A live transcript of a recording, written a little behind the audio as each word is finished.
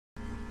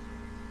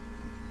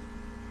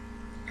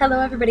Hello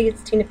everybody,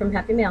 it's Tina from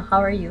Happy Mail. How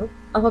are you?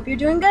 I hope you're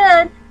doing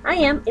good. I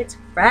am. It's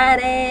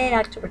Friday,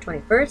 October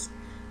 21st.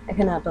 I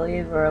cannot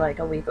believe we're like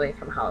a week away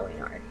from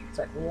Halloween already. It's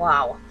like,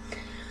 wow.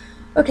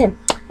 Okay,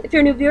 if you're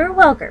a new viewer,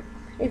 welcome.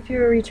 If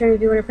you're a returning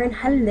viewer and a friend,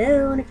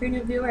 hello. And if you're a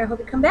new viewer, I hope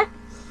you come back.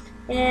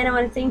 And I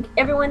want to thank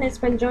everyone that's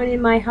been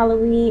joining my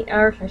Halloween,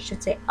 or I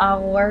should say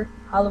our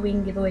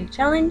Halloween giveaway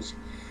challenge.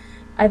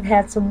 I've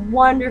had some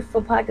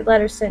wonderful pocket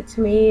letters sent to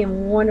me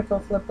and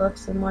wonderful flip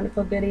books and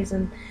wonderful goodies,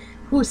 and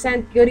who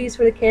sent goodies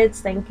for the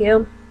kids, thank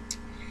you.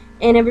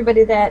 And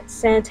everybody that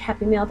sent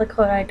Happy Mail the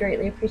code, I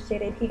greatly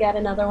appreciate it. He got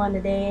another one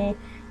today,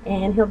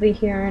 and he'll be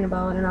here in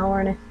about an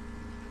hour and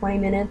 20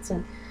 minutes,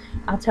 and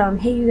I'll tell him,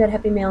 hey, you got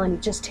Happy Mail, and he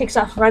just takes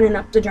off running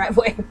up the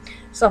driveway.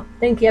 So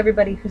thank you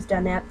everybody who's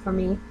done that for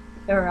me,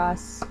 or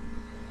us,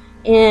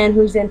 and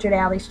who's entered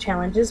Allie's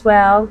challenge as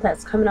well.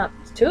 That's coming up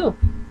too.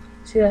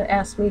 She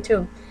asked me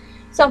too.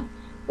 So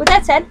with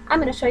that said,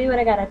 I'm going to show you what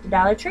I got at the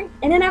Dollar Tree.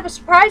 And then I have a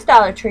surprise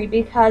Dollar Tree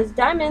because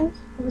Dymond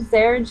was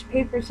there and she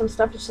paid for some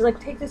stuff. And she's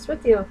like, take this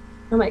with you. And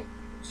I'm like,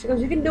 she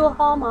goes, you can do a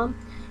haul, Mom.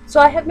 So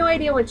I have no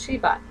idea what she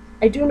bought.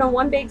 I do know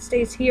one bag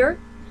stays here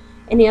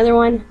and the other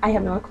one I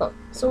have no clue.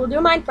 So we'll do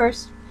mine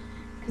first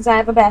because I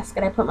have a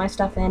basket I put my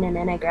stuff in and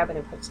then I grab it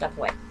and put stuff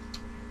away.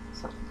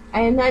 So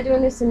I am not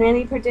doing this in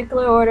any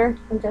particular order.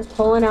 I'm just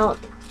pulling out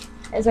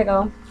as I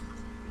go.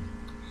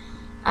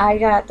 I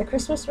got the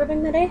Christmas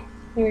ribbon today.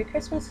 Merry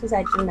Christmas, because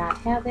I do not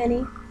have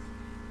any.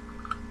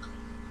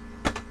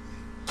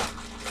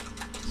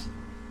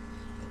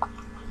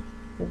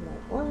 There's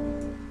that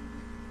one.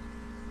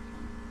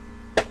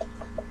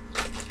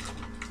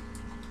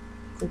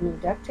 The new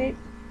duct tape.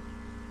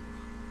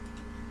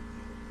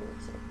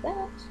 Looks like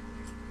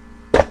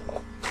that.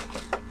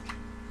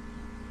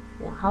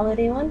 The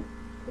holiday one.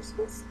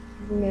 Christmas.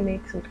 I'm going to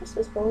make some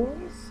Christmas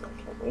balloons.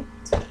 I can't wait.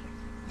 I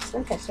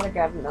think I should have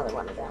grabbed another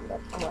one of them, but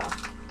oh well.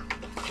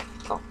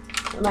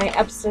 My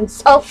Epsom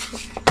salt.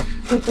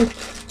 I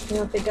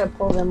don't think I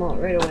pulled them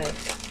out right away.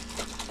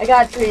 I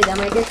got 3 of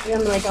them. I get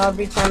them like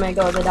every time I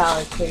go to the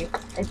Dollar Tree.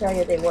 I tell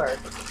you they work.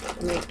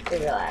 They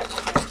relax.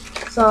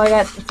 So I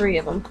got the 3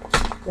 of them.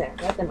 There,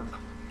 got them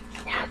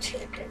out. Now to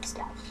the good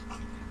stuff.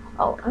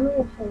 Oh, I'm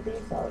going to pull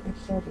these out and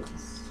show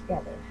these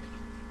together.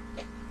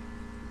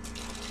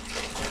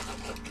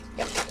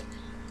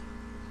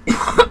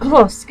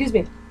 Oh, excuse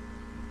me.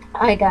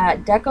 I got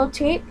deco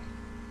tape.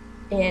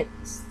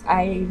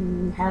 I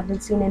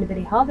haven't seen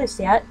anybody haul this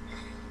yet.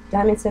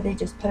 Dymond said they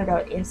just put it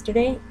out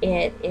yesterday.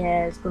 It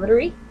is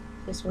glittery.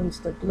 This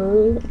one's the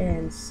blue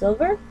and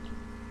silver.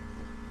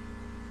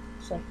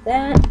 Just like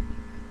that.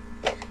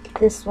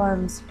 This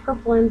one's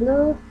purple and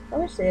blue. I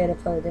wish they had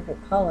put a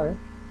different color.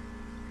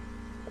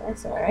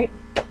 That's alright.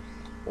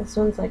 This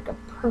one's like a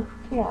purple.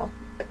 Yeah.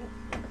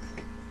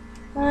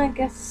 I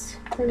guess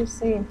they're the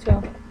same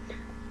too.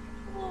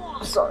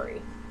 Oh,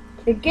 sorry.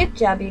 They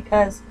get ya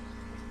because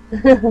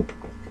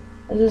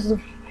I just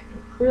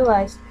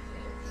realized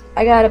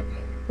I got a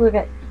look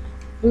at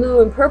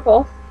blue and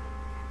purple,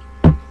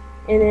 and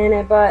then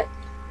I bought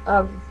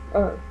I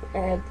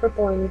had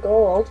purple and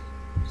gold,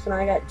 so now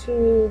I got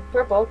 2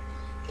 purple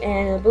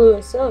and a blue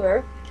and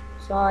silver.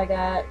 So I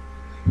got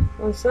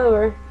 1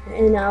 silver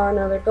and now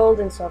another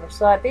gold and silver.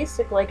 So I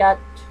basically got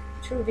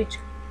 2 of each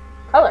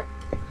color.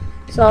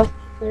 So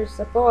there's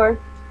the 4.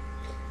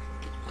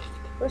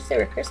 Wish they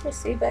were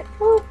Christmassy, but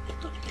oh,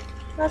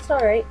 that's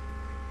alright.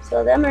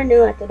 So them are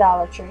new at the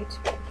Dollar Tree.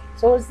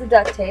 So is the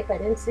duct tape. I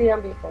didn't see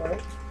them before.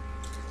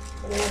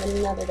 And I have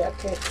another duct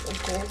tape in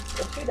here.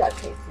 There's 2 duct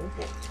tapes in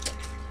here.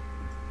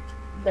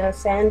 The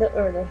sandal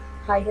or the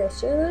high heel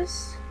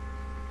shoes.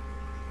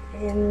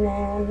 And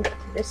then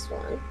this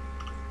one.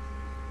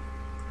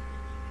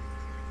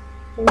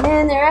 And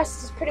then the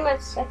rest is pretty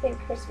much, I think,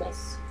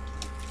 Christmas.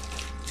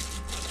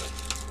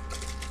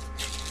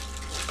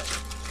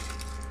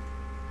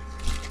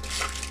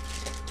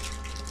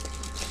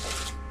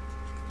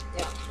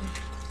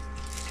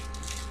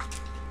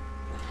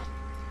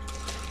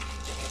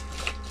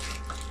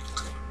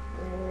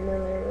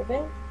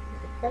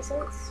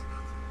 Presents.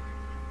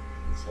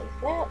 Just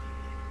like that.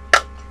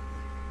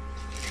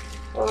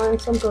 Oh, and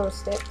some glue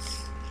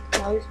sticks. I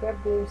always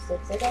grab glue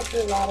sticks. I got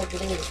through a lot of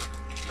glue.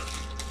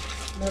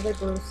 Another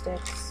glue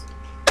sticks.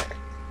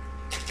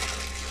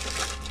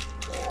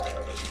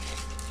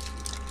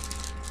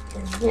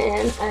 And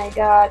then I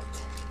got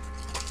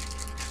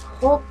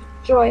Hope,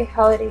 Joy,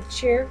 Holiday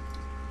Cheer.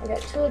 I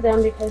got 2 of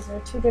them because they're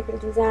 2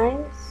 different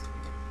designs.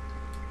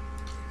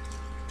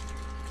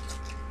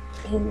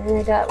 And then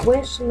I got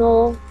Wish,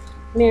 Noel,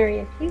 Merry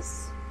and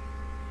Peace.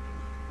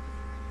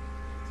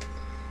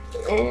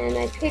 And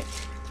I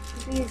picked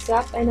these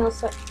up. I know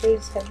some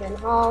these have been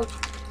hauled,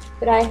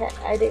 but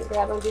I didn't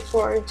grab them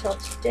before until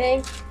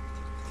today.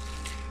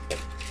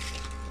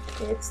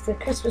 It's the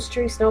Christmas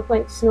tree,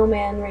 snowflake,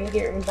 snowman,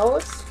 reindeer, and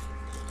bows.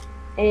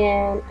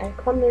 And I've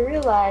come to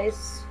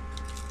realize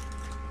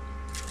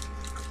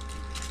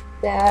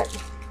that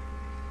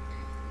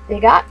they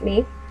got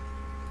me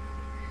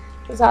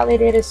because all they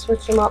did is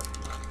switch them up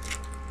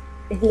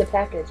in the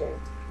packaging.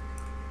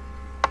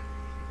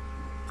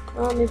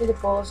 Oh, maybe the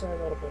bowls are a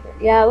little bigger.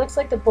 Yeah, it looks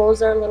like the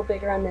bowls are a little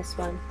bigger on this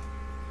one.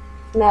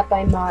 Not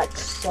by much,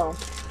 so.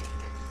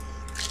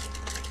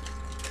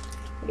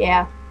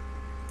 Yeah.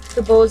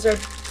 The bowls are,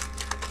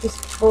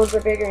 these bowls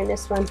are bigger in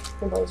this one.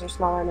 The bowls are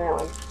smaller in that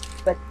one.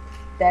 But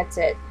that's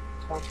it.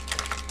 So,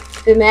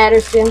 if it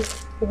matters to you,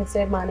 you can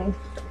save money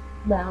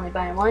by only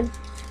buying one.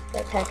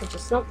 That package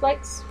of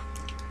snowflakes.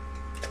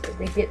 Did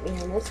they get me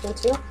on this one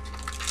too?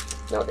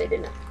 No, they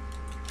did not.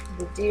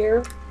 The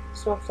deer,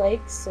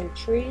 snowflakes, and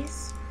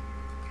trees.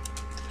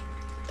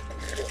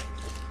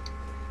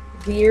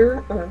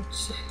 Deer,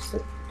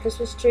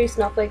 Christmas tree,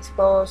 snowflakes,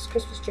 bows,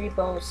 Christmas tree,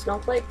 bows,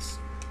 snowflakes.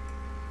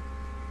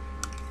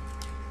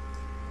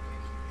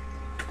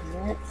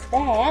 And that's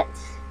that.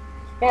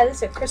 Yeah, this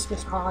is a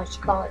Christmas haul, I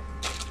should call it.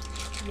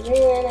 And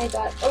then I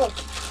got, oh look,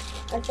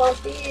 I found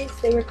these.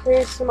 They were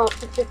clearing some out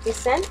for 50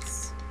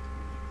 cents.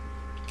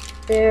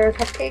 They're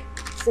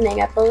cupcakes, and they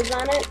got bows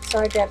on it, so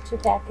I grabbed 2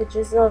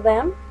 packages of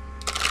them.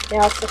 They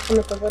also come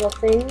with the little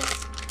things,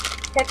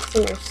 picks,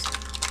 and there's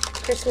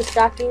Christmas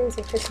stockings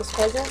and Christmas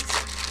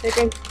presents. They're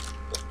good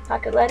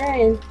pocket letter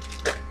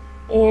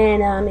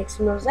and make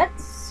some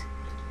rosettes.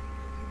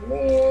 And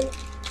then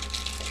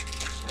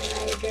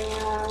I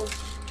grabbed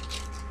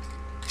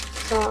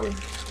some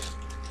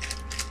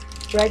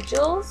red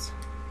jewels,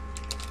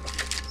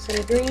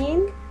 some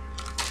green,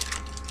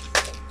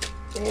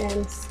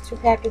 and 2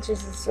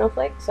 packages of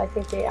snowflakes. I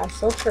think they are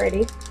so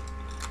pretty.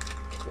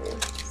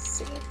 Let's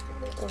see.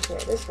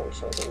 Okay, this one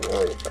shows them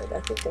really pretty.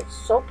 I think they're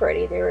so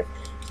pretty. They were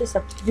just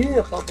a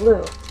beautiful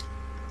blue.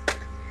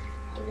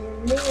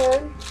 And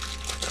then,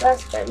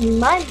 last but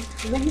not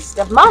least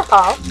of my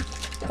haul,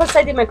 of course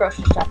I did my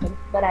grocery shopping,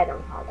 but I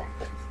don't haul that.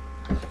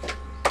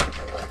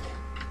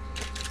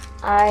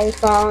 I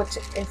found,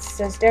 it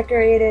says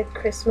decorated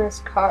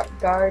Christmas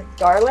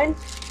garland,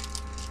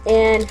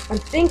 and I'm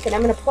thinking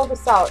I'm going to pull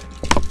this out.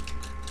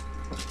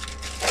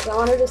 I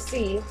wanted to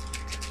see.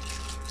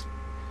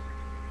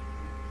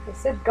 It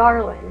said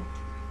garland.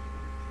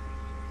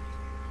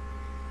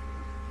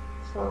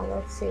 So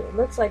let's see. It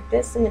looks like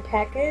this in the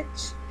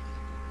package.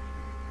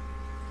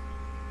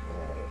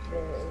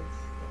 There it is.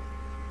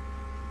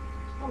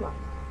 Come on now.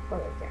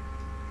 Put it there.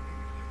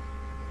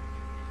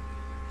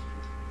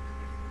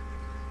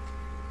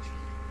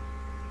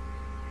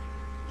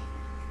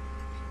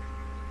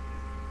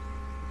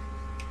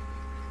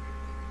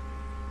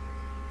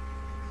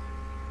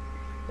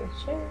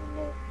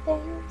 Sure,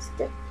 things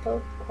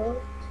difficult.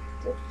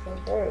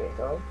 There we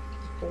go.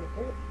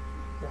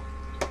 No,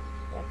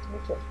 back to the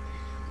clip.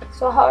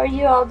 So how are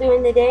you all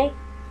doing today?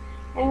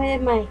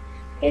 I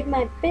paid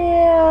my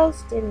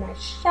bills, did my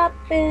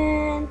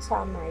shopping,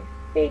 saw my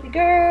baby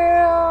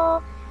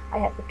girl. I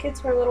have the kids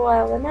for a little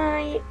while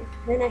tonight.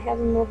 Then I have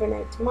them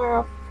overnight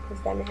tomorrow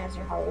because Dymond has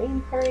her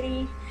Halloween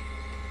party.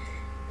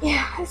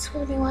 Yeah, it's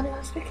going to be one of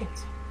those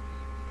weekends.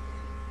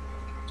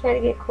 Tried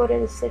to get Quota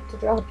to sit to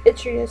draw a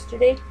picture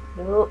yesterday.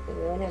 Nope, it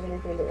won't have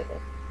anything to do with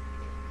it.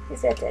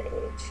 He's at that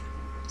age.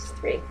 He's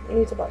 3. He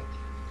needs a boy.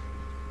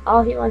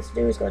 All he wants to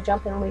do is go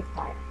jump in a leaf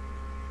pile.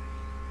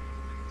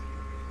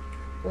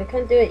 We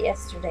couldn't do it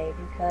yesterday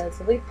because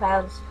the leaf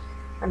pile's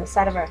on the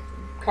side of our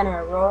kind of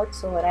a road.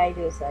 So what I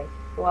do is I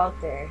go out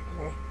there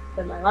and I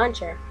put my lawn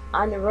chair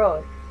on the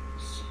road.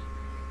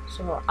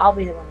 So I'll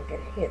be the one to get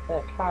hit by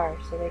a car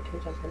so they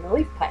can jump in the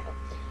leaf pile.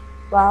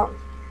 Well,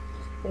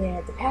 we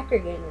had the Packer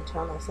game in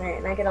town last night,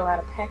 and I get a lot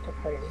of Packer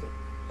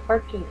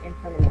parking in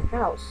front of my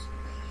house.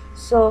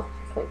 So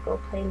I couldn't go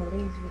play in the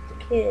leaves with the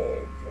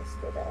kids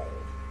yesterday.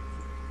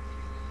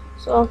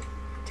 So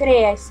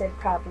today I said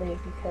probably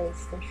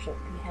because there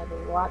shouldn't be heavy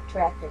walk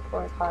traffic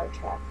or car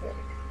traffic.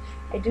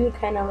 I do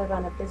kind of live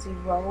on a busy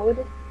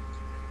road,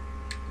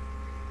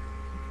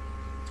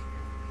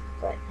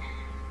 but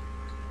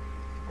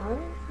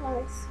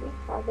let's see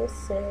how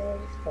this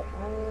is. But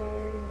I'm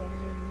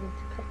going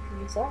to cut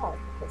these off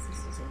because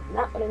this is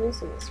not what I'm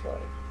using this for.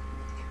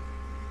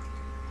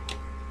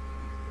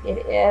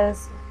 It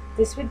is.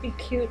 This would be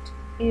cute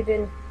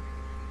even.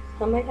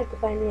 I might have to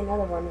find me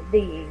another one of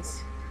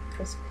these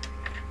because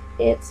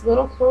it's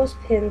little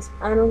clothespins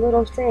on a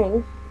little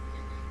thing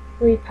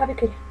where you probably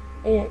could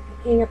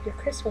hang up your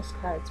Christmas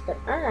cards. But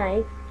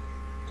I'm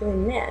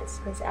doing this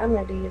because I'm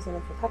going to be using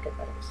them for pocket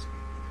letters.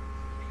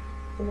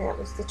 And that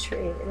was the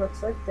tree. It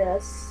looks like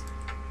this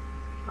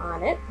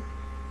on it.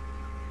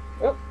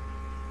 Oh,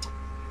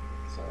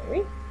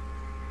 sorry.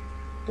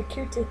 Be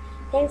cute to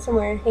hang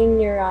somewhere and hang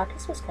your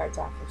Christmas cards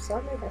off of. So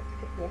I might have to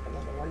pick me up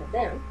another one of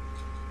them.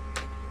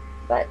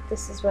 But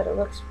this is what it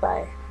looks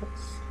like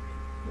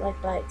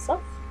by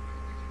itself.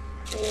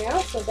 And I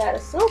also got a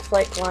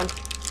snowflake one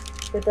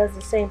that does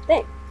the same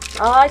thing.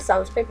 All I saw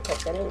was paper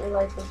clips. I didn't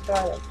realize it was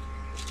garlic.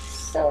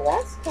 So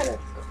that's kind of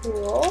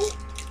cool.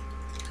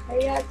 I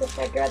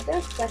grabbed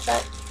this. I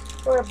thought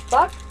for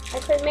 $1 I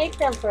could make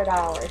them for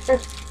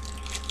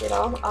 $1. You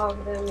know, all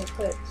of them you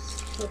put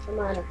them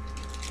on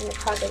in a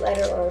pocket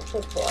letter or a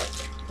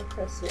flipboard for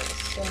Christmas.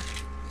 So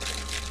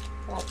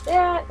got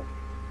that.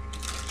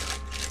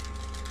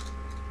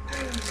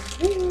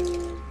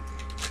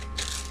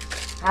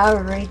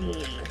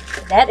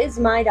 Alrighty, That is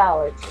my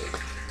Dollar Tree.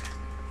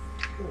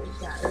 We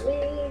got a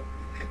wig.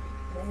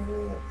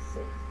 And let's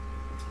see.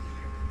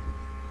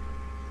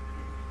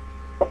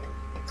 I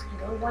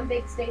got one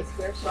big stays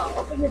here, so I'll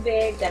open the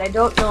bag that I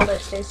don't know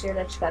that stays here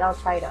that she got all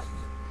tied up.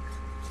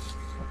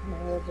 And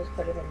then we'll just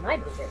put it in my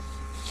big bag.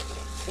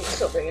 And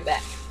she'll bring it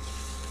back.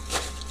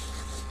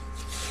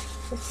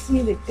 Let's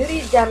see the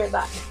goodies Dymond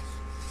bought.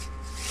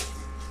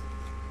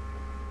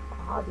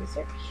 Oh, these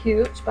are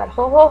cute, but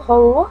ho ho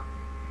ho.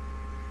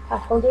 Pot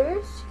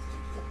holders.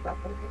 And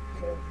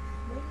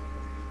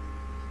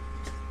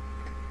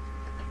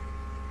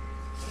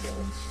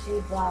she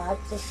bought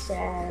the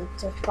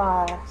Santa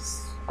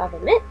Claus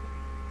oven.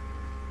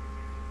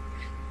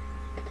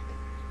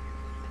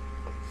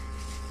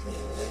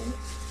 And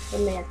the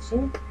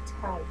matching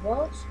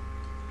towels.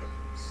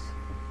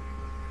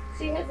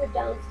 She has a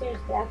downstairs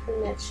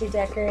bathroom that she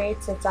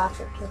decorates. It's off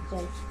her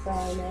kitchen, so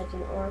I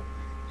imagine, or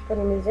she put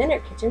these in her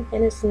kitchen.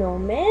 And a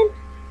snowman.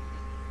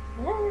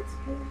 That's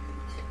cute.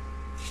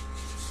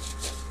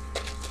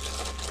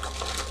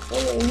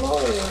 Holy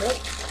moly with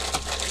it.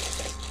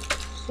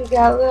 She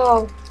got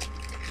little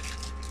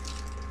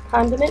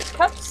condiment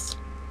cups.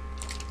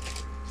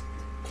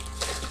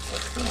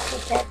 Let's see the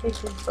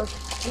packages look.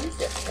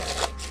 Jesus.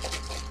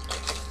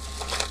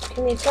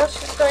 Can you tell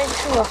she's going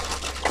to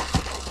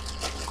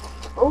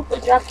oh, we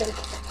dropped them.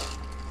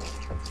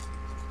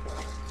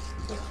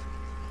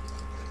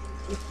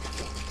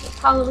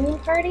 Halloween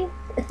party?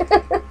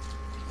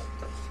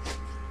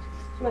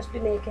 She must be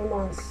making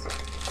us,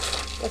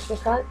 what's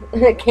it called?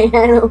 A can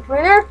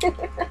opener?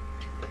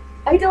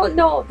 I don't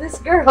know. This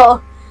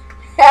girl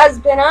has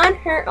been on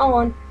her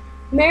own,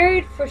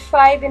 married for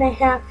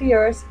 5.5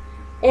 years,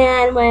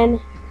 and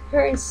when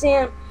her and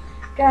Sam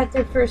got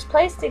their first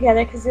place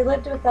together, because they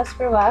lived with us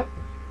for a while,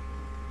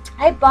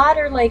 I bought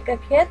her like a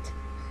kit.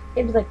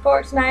 It was like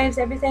forks, knives,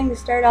 everything to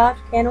start off,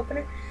 can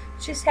opener.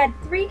 She's had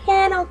 3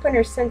 can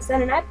openers since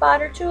then, and I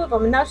bought her 2 of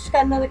them, and now she's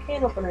got another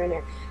can opener in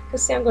there.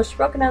 Because Sam goes, she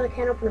broke another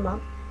can opener,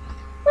 Mom.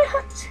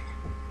 What?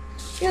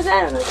 She goes,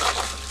 I don't know.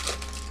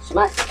 She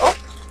must. Oh,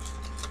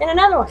 and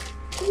another one.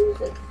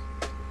 Jesus.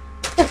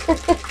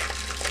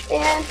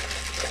 And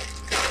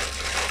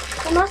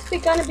it must be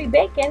going to be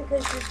bacon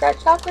because she's got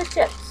chocolate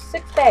chips.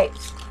 6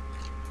 bags.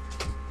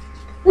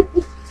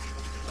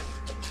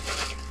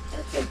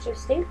 That's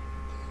interesting.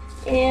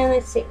 And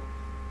let's see.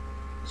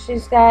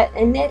 She's got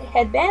a knit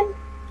headband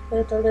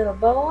with a little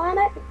bow on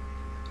it.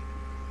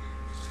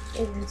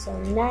 And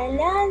some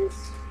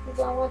nylons to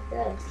go with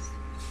this.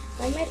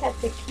 I might have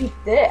to keep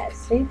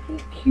this. Ain't he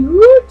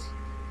cute?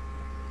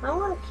 I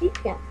want to keep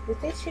him. You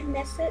think she'd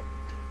miss it?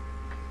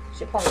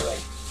 She probably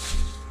would.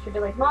 She'd be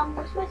like, Mom,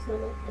 where's my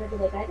snowman? And I'd be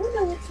like, I don't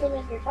know what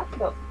snowman you're talking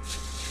about.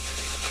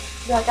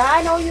 She'd be like,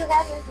 I know you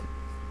haven't.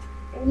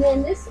 And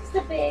then this is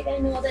the bag I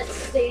know that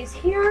stays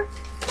here.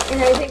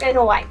 And I think I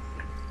know why.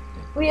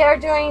 We are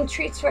doing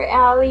treats for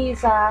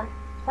Allie's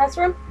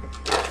classroom.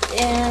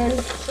 And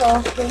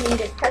so we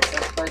needed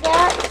pretzels for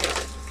that.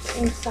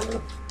 And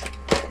some.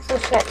 So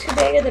she got 2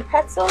 bags of the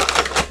pretzels.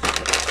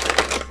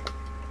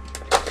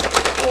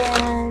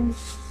 And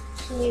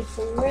she needs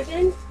some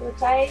ribbon,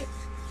 which I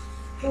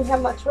didn't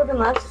have much ribbon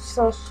left,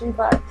 so she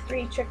bought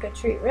 3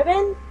 trick-or-treat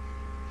ribbon.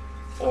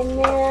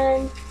 And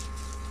then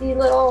the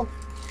little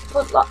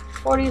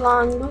 40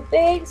 long loop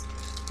bags.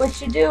 What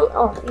you do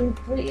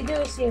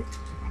is you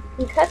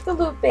cut the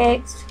loop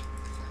bags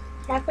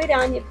halfway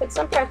down, you put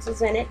some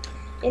pretzels in it,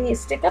 and you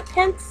stick a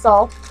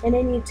pencil, and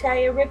then you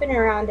tie a ribbon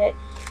around it,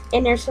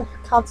 and they're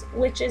called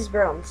witches'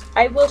 brooms.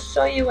 I will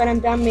show you when I'm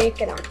done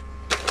making them.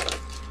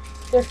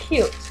 They're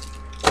cute.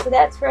 So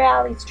that's for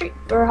Allie's treat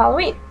for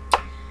Halloween.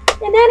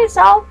 And that is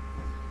all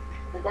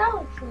the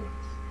Dollar Tree.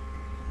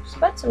 She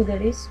bought some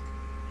goodies.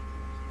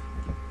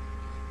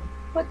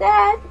 With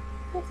that,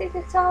 I think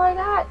that's all I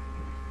got.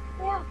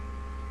 Yeah.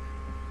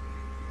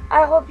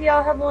 I hope you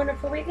all have a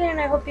wonderful weekend.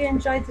 I hope you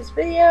enjoyed this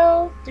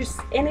video. If there's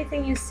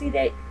anything you see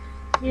that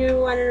you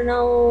want to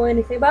know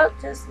anything about,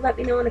 just let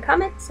me know in the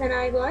comments and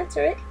I will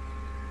answer it.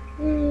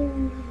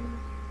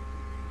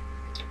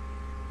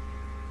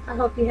 I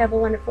hope you have a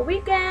wonderful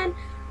weekend.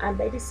 I'm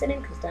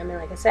babysitting because Dymond,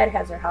 like I said,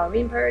 has her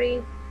Halloween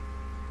party.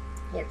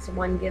 It's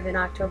one given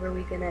October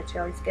weekend that she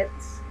always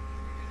gets.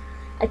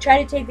 I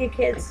try to take the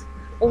kids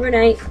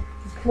overnight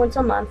once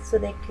a month so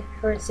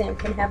her and Sam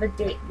can have a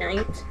date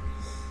night.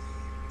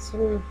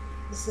 So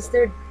this is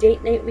their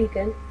date night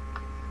weekend.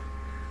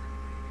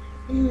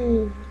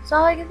 That's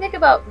all I can think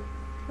about.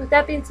 With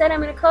that being said,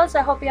 I'm going to close.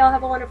 I hope you all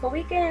have a wonderful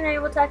weekend, and I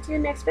will talk to you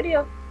in the next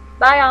video.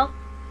 Bye, all.